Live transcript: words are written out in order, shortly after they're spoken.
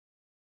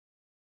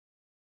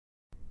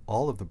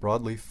All of the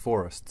broadleaf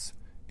forests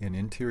in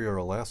interior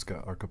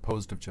Alaska are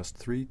composed of just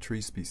three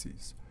tree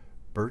species: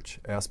 birch,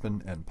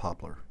 aspen, and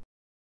poplar.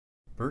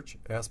 Birch,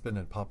 aspen,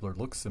 and poplar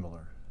look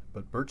similar,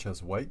 but birch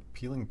has white,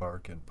 peeling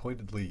bark and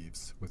pointed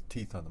leaves with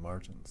teeth on the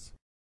margins.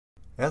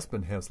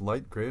 Aspen has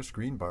light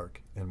grayish-green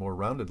bark and more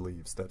rounded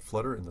leaves that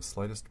flutter in the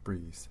slightest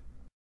breeze.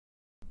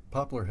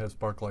 Poplar has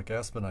bark like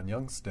aspen on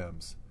young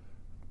stems,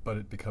 but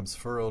it becomes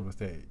furrowed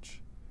with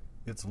age.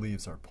 Its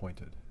leaves are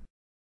pointed.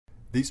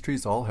 These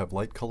trees all have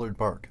light-colored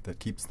bark that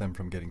keeps them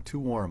from getting too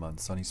warm on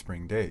sunny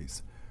spring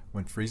days,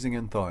 when freezing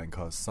and thawing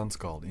cause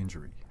sun-scald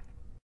injury.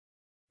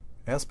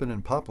 Aspen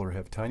and poplar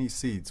have tiny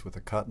seeds with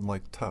a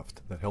cotton-like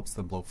tuft that helps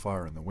them blow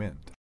far in the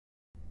wind.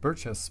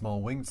 Birch has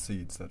small winged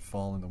seeds that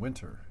fall in the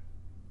winter.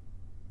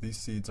 These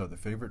seeds are the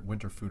favorite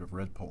winter food of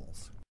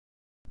redpolls.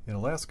 In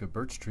Alaska,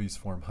 birch trees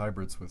form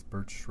hybrids with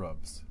birch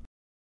shrubs.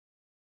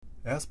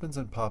 Aspens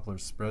and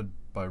poplars spread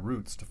by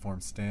roots to form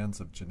stands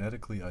of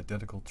genetically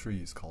identical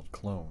trees called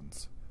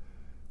clones.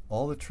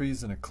 All the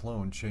trees in a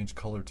clone change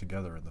color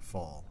together in the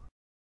fall.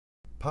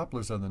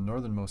 Poplars are the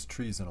northernmost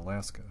trees in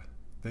Alaska.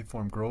 They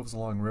form groves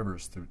along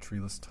rivers through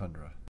treeless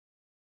tundra.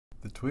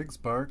 The twigs,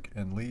 bark,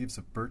 and leaves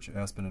of birch,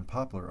 aspen, and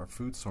poplar are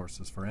food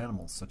sources for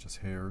animals such as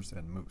hares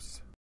and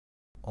moose.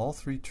 All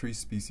three tree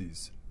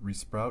species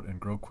resprout and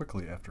grow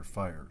quickly after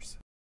fires.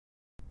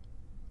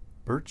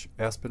 Birch,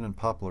 aspen, and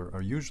poplar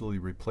are usually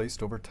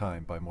replaced over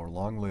time by more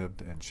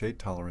long-lived and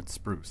shade-tolerant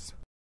spruce.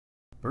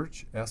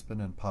 Birch, aspen,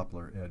 and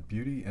poplar add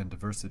beauty and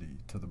diversity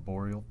to the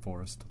boreal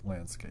forest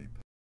landscape.